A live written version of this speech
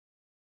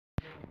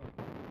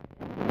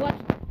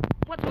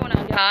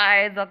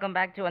Guys, welcome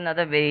back to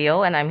another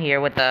video, and I'm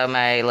here with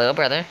my little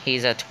brother.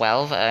 He's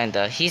 12, and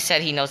he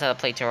said he knows how to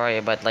play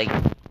Terraria, but like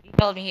he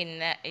told me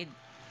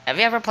have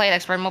you ever played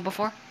expert mode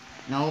before?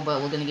 No,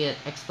 but we're gonna get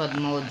expert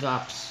mode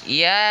drops.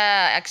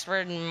 Yeah,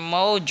 expert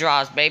mode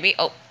drops, baby.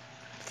 Oh,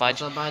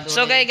 fudge. Also, by the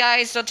So, way, okay,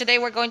 guys. So today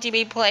we're going to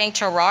be playing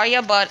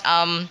Terraria, but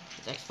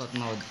it's expert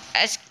mode.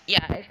 it's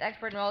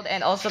expert mode,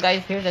 and also,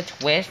 guys, here's a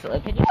twist. Can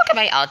you look at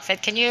my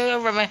outfit? Can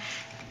you remember?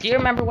 Do you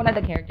remember one of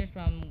the characters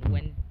from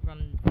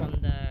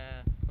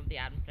the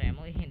Addams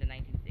Family in the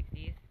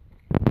 1960s?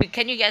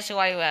 Can you guess who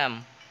I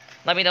am?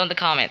 Let me know in the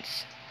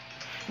comments.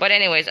 But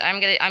anyways,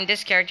 I'm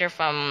this character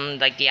from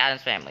like the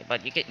Addams Family.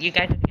 But you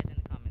guys have to guess in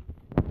the comments.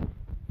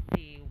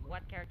 See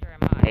what character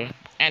am I?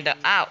 And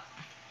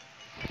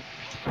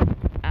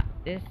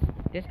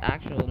this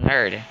actual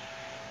nerd.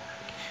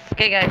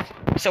 Okay, guys.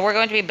 So we're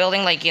going to be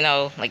building like we're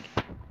gonna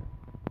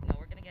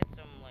get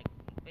some like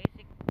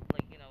basic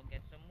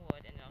get some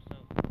wood, and also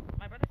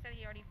my brother said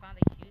he already found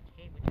a huge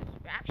cave, which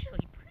is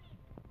actually pretty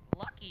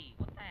lucky.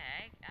 What the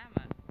heck?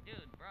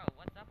 Dude, bro,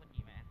 what's up with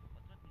you, man?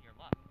 What's with your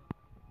luck?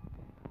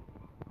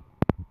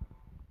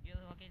 You're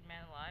the luckiest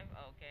man alive?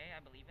 Okay, I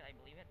believe it.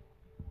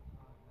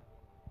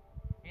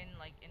 In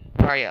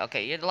Terraria.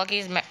 Okay, you're the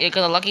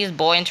luckiest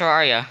boy in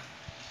Terraria.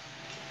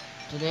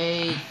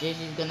 Today,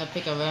 JC's gonna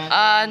pick a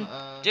random.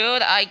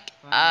 Dude, I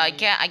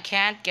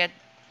can't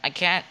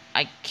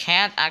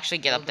actually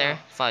get up there.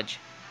 Fudge.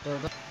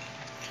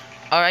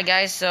 Alright,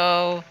 guys,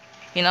 so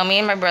me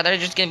and my brother are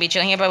just gonna be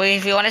chilling here. But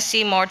if you want to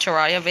see more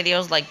Terraria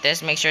videos like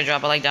this, make sure to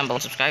drop a like down below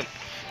and subscribe.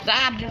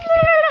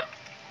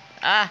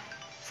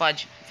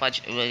 Fudge. There's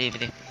gonna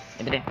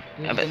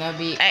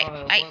be a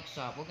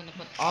workshop. We're gonna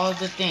put all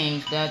the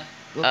things that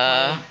we're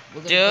gonna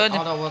put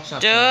all the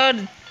workshops.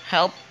 Dude,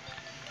 help.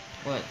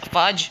 What?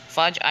 Fudge,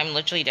 I'm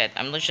literally dead.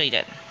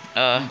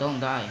 Don't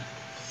die.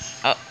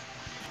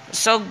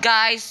 So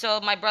guys,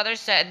 so my brother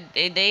said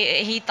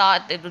he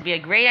thought it would be a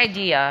great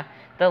idea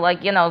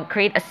to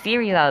create a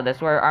series out of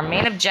this where our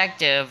main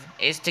objective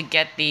is to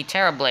get the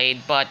Terra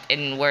Blade, but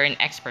we're in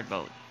expert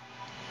mode.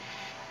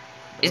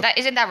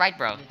 Isn't that right,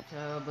 bro? The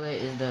Terra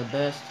Blade is the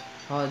best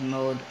hard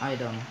mode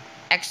item.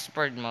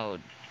 Expert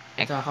mode.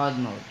 It's a hard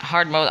mode.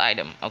 Hard mode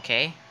item,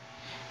 okay.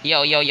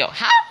 Yo.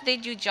 How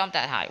did you jump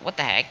that high? What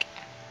the heck?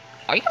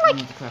 Are you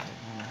like?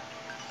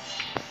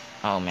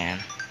 Oh man.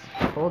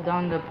 Hold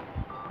down the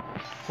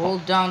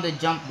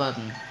jump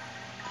button.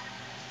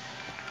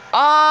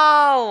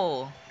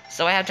 Oh!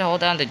 So I have to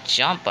hold down the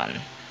jump button.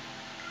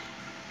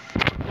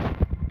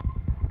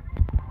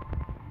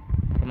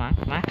 Come on.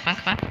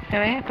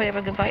 Here, put up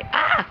a good fight.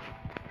 Ah!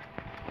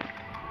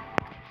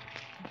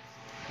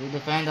 To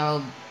defend,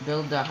 I'll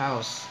build the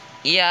house.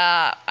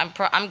 Yeah,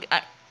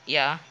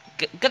 yeah.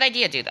 Good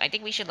idea, dude. I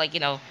think we should what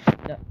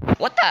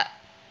the?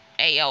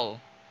 Hey,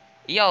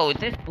 yo,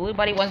 this blue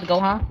buddy wants to go,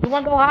 huh? You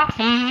wanna go,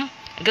 huh?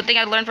 Good thing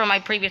I learned from my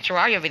previous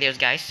Terraria videos,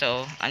 guys,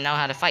 so I know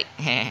how to fight.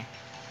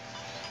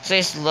 So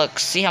look,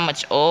 see how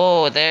much.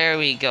 Oh, there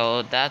we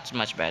go. That's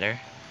much better.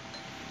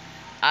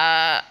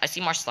 I see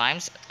more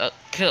slimes.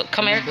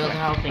 Come here.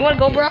 You wanna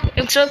go, bro?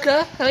 It's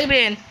okay. How you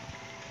been?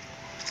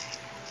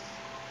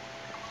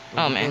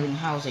 Oh man. Building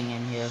housing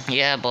in here.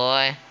 Yeah,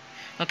 boy.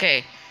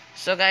 Okay.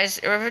 So guys,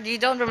 if you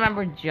don't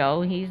remember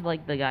Joe, he's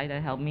like the guy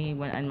that helped me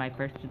in my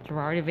first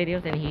Terraria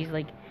videos, and he's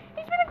been a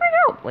great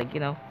help.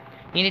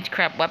 You need to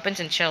craft weapons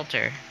and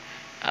shelter.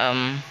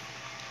 A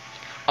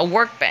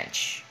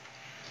workbench.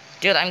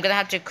 Dude, I'm gonna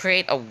have to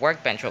create a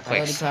workbench real quick.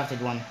 I already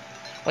crafted one.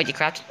 Wait, you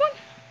crafted one?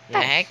 Yes.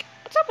 The heck?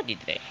 What's up with you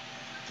today?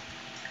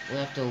 We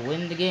have to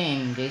win the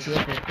game, JC. We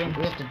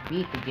have to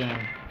beat the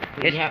game.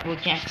 We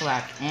can't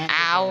clack. And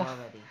ow.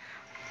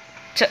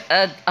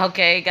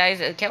 Okay, guys,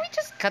 can we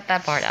just cut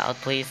that part out,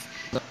 please?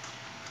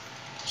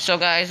 So,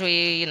 guys,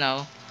 we're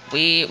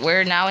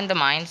now in the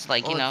mines,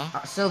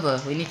 silver.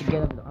 We need to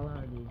get all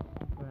of these.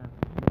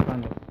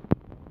 Crap.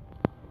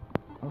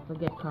 Also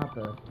get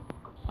copper.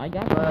 I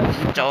got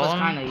stone. It's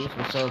kind of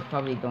useless, so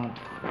probably don't.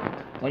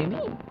 What do you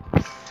mean?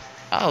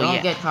 Oh,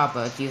 don't get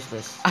copper. It's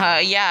useless.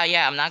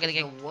 Yeah. I'm not gonna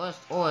get the worst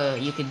ore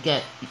you could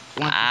get once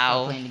you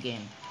start playing the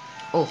game.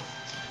 Oh,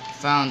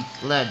 found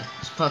lead.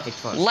 It's perfect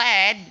for us.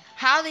 Lead?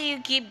 How do you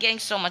keep getting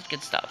so much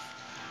good stuff?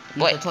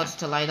 Use the torch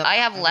to light up. I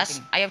have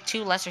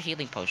 2 lesser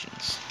healing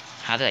potions.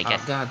 How did I get?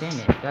 Oh, god damn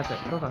it!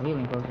 Those are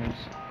healing potions.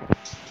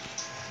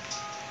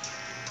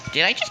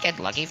 Did I just get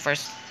lucky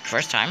first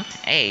time?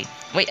 Hey,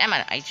 wait,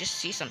 Emma, I just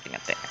see something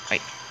up there.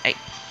 Wait, hey.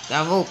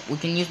 That rope. We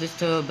can use this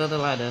to build a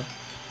ladder.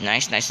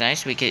 Nice.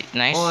 We could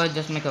Or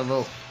just make a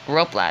rope.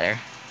 Rope ladder.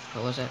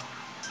 What was that?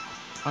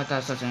 Oh,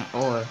 that's such an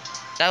ore.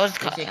 That was.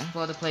 Let's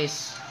explore the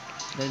place.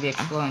 We'll be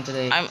exploring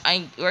today.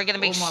 We're gonna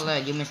make. Oh, more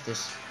lead. You missed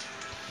this.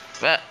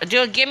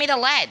 Dude, give me the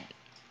lead.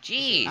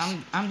 Jeez.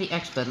 I'm the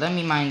expert. Let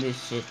me mine this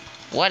shit.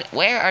 What?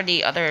 Where are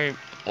the other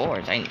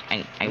ores? We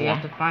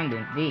have to find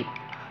them deep.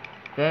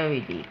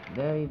 Very deep.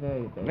 Very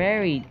deep.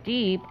 Very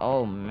deep?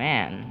 Oh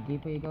man. The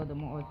deeper you go, the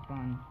more ores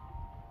spawn.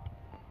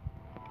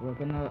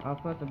 Our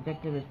first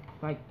objective is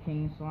fight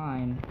King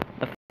Slime.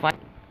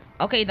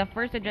 Okay, the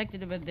first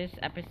objective of this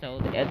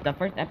episode is the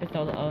first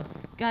episode of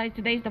guys.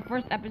 Today's the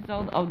first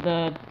episode of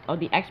the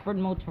expert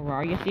mode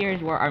Terraria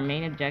series, where our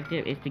main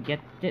objective is to get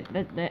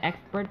the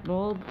expert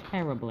mode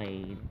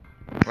Terrablade.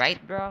 Right,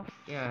 bro?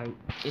 Yeah,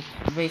 it's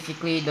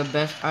basically the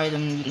best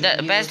item you can The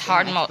use best in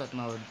hard expert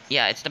mode.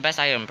 Yeah, it's the best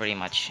item pretty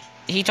much.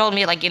 He told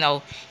me like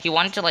he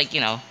wanted to like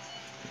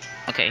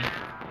Okay.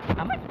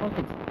 How am I supposed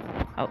to?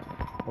 Oh.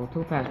 Oh,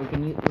 topaz. We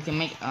can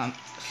make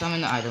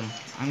summon item.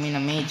 I mean a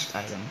mage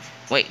item.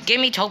 Wait,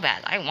 give me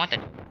topaz. I want it.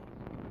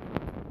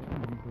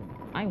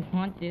 I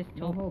want this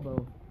No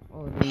hobo.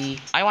 Oh,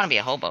 I want to be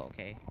a hobo.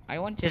 Okay. I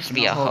want to just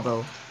be a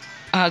hobo.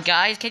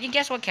 Guys, can you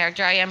guess what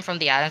character I am from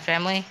the Addams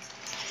Family?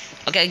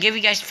 Okay, I'll give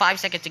you guys 5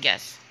 seconds to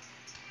guess.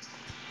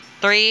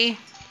 3,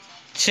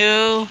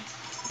 2,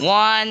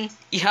 1.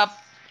 Yup.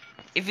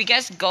 If you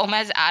guess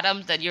Gomez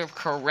Adams, then you're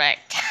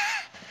correct.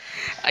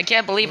 I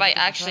can't believe I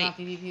actually.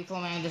 PvP for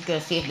me. I'm just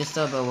gonna see if the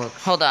server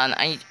works. Hold on,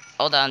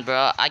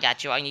 bro. I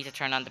got you. I need to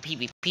turn on the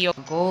PvP.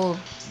 Goal: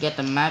 get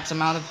the max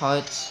amount of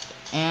hearts,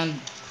 and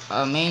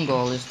our main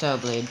goal is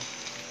Terrablade.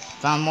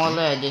 Found more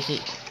lead. This is.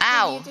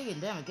 Ow!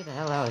 Damn, get the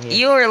hell out of here.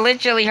 You were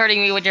literally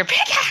hurting me with your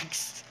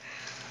pickaxe.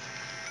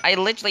 I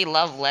literally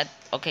love lead.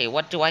 Okay,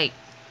 what do I?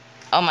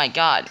 Oh my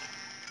god!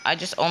 I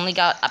just only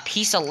got a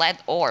piece of lead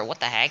ore. What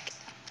the heck?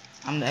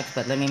 I'm the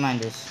expert. Let me mine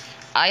this.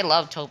 I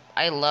love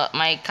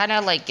my kind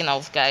of like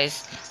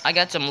guys. I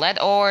got some lead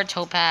ore,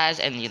 topaz,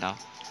 and ow,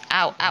 ow,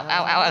 ow, ow,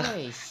 ow,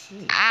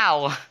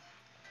 ow,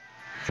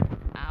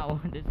 ow.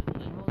 This is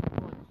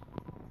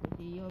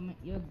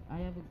I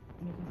have a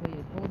mission for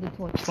you. Hold the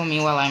torch for me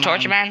while I'm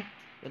Torchman.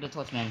 You're the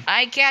torchman.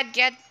 I can't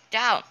get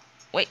down.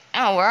 Wait,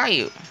 oh, where are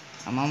you?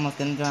 I'm almost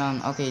gonna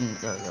drown. Okay,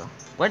 there we go.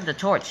 Where's the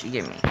torch you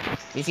gave me?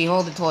 If you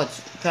hold the torch,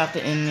 craft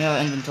it in your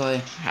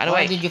inventory. How do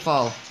Why did you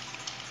fall?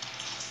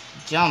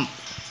 Jump.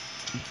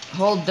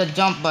 Hold the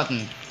jump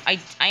button. I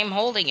am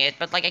holding it,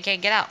 but like I can't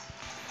get out.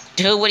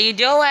 Dude, what are you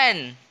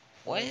doing?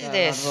 What is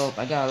this?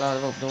 I got a lot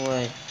of rope. Don't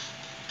worry.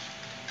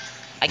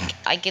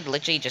 I could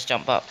literally just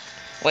jump up.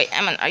 Wait,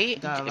 Emin, are you,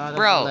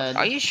 bro?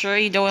 Are you sure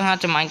you don't have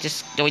to mine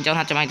this? We don't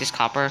have to mine this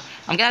copper.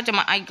 I'm gonna have to.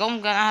 I'm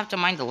gonna have to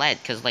mine the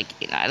lead, cause like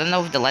I don't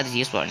know if the lead is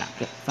useful or not.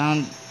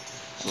 Found.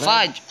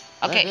 Fudge.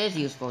 Okay. Lead is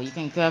useful. You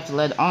can craft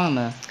lead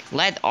armor.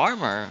 Lead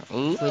armor.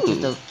 Ooh.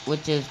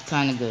 Which is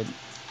kind of good.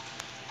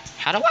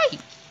 How do I?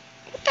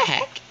 What the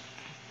heck?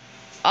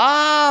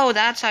 Oh,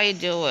 that's how you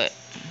do it.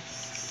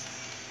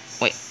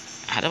 Wait,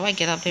 how do I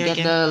get up there again?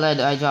 Get the lead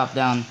I dropped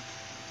down.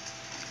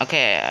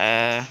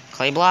 Okay,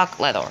 clay block,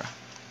 lead ore.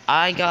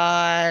 I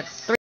got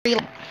 3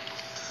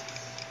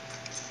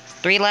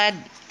 lead.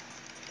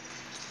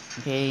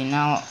 Okay,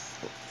 now,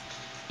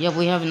 yep,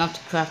 we have enough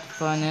to craft a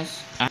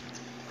furnace.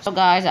 So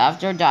guys,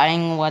 after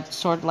dying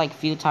like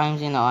few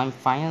times, I'm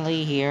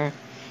finally here.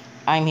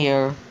 I'm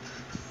here.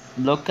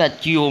 Look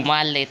at you,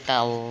 my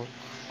little.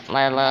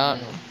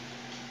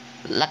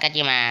 Look at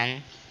you,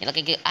 man. You look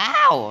at you.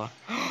 Ow!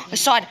 I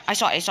saw it.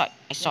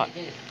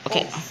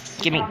 Okay,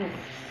 give me.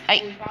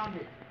 Hey,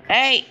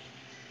 hey!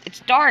 It's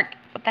dark.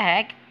 What the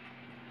heck?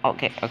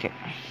 Okay.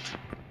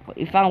 What,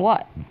 you found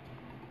what?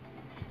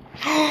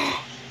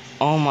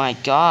 Oh my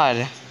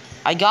god!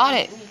 I got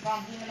it.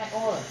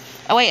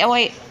 Oh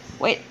wait.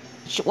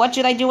 What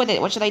should I do with it?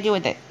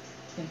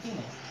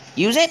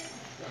 Use it?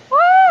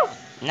 Woo!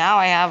 Now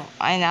I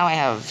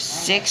have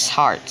 6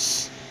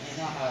 hearts.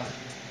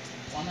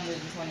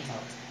 120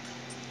 health.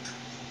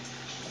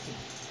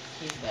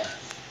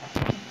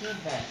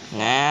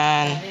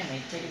 Man. And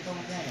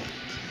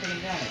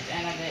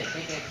I'm dead.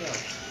 Take that kill.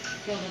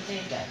 Kill the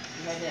save guy.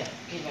 He's right there.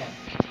 Kill him.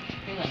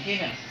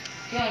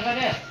 Kill him right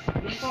there.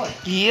 Use sword.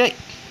 Yeet.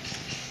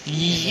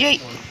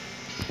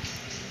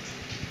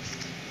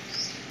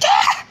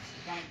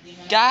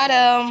 Got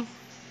him.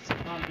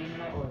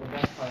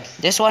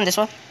 This one. The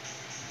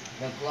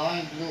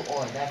glowing blue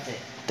ore, that's it.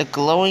 The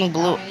glowing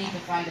blue. Now we need to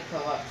find the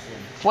corruption.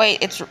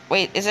 Wait,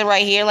 is it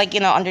right here, like,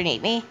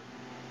 underneath me?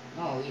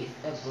 No, it's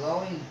the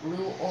glowing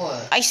blue ore.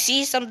 I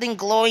see something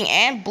glowing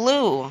and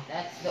blue.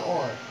 That's the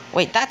ore.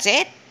 Wait, that's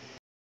it?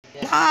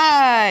 Yes.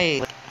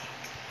 Nice.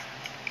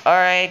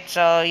 Alright,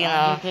 so,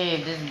 Okay,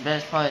 this is the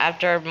best part.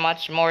 after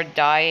much more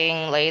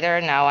dying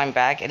later, now I'm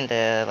back in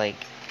the, like...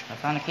 I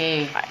found a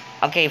cave.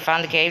 Okay,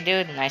 found the cave,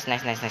 dude. Nice.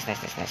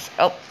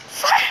 Oh,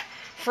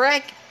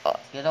 frick. Oh,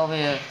 Get over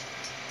here.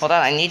 hold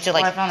on, I need to,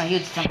 like... I found a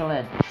huge chunk of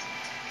lead.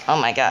 Oh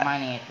my god.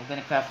 Mining it. We're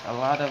gonna craft a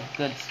lot of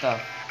good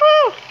stuff.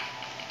 Woo!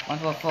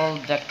 Once we're full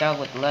decked out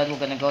with lead, we're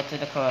gonna go to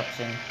the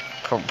corruption.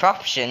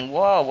 Corruption?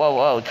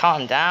 Whoa.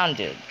 Calm down,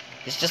 dude.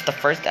 It's just the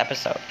first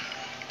episode.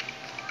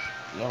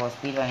 Yeah, we're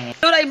speedrunning it.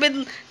 Dude, I've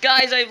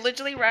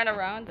literally ran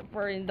around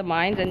in the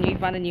mines, and you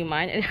found a new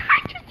mine, and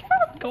I just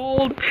found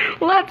gold.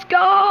 Let's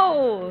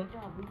go!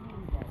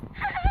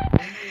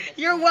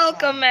 You're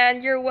welcome,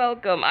 man. You're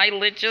welcome. I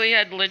literally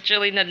had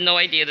no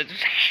idea that. Mine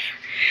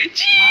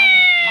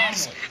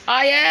it.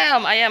 I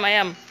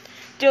am.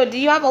 Dude, do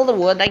you have all the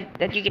wood that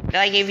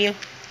I gave you?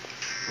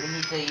 We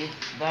need to use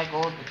that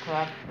gold to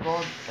craft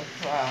gold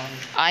around.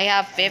 I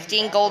have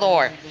 15 gold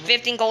ore.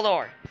 15 gold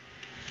ore.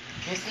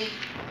 50?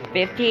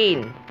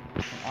 15.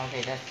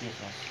 Okay, that's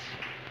useless.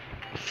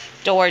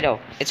 Don't worry though.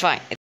 It's fine.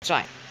 It's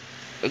fine.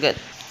 We're good.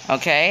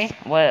 Okay.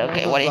 What?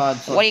 Okay. What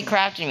are you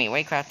crafting me? What are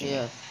you crafting me?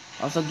 Yeah.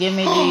 Also, give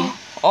me the.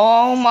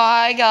 Oh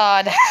my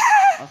god.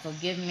 Also,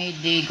 give me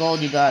the gold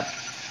you got.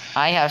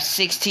 I have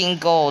 16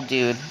 gold,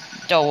 dude.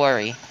 Don't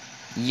worry.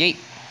 Yeet.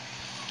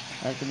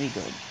 That could be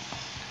good.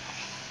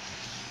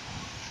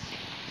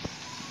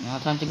 Now,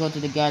 time to go to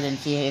the garden and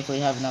see if we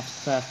have enough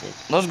to craft it.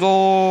 Let's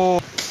go.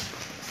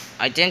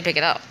 I didn't pick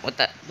it up. What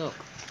the? Look.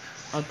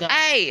 Okay.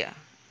 Hey.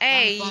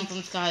 Hey. Falling from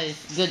the sky is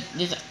good.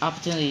 This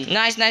opportunity.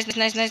 Nice.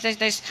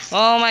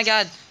 Oh my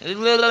god. Oh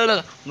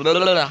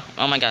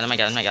my god. Oh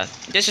my god.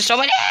 This is so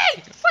many.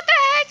 What the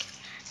heck?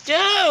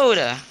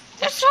 Dude.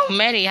 There's so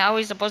many. How are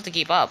we supposed to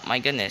keep up? My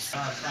goodness.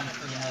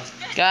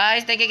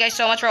 Guys, thank you guys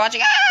so much for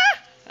watching.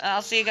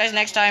 I'll see you guys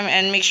next time,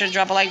 and make sure to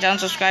drop a like down,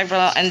 subscribe,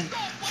 and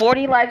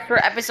 40 likes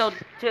for episode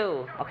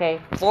 2.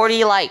 Okay,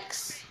 40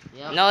 likes.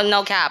 Yep.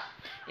 No cap.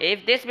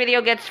 If this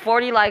video gets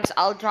 40 likes,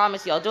 I'll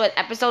promise you, I'll do it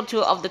episode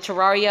 2 of the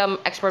Terraria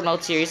Expert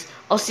Mode series.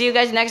 I'll see you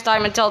guys next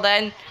time. Until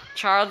then,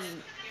 Charles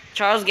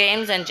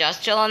Games and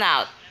just chilling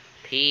out.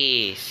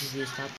 Peace.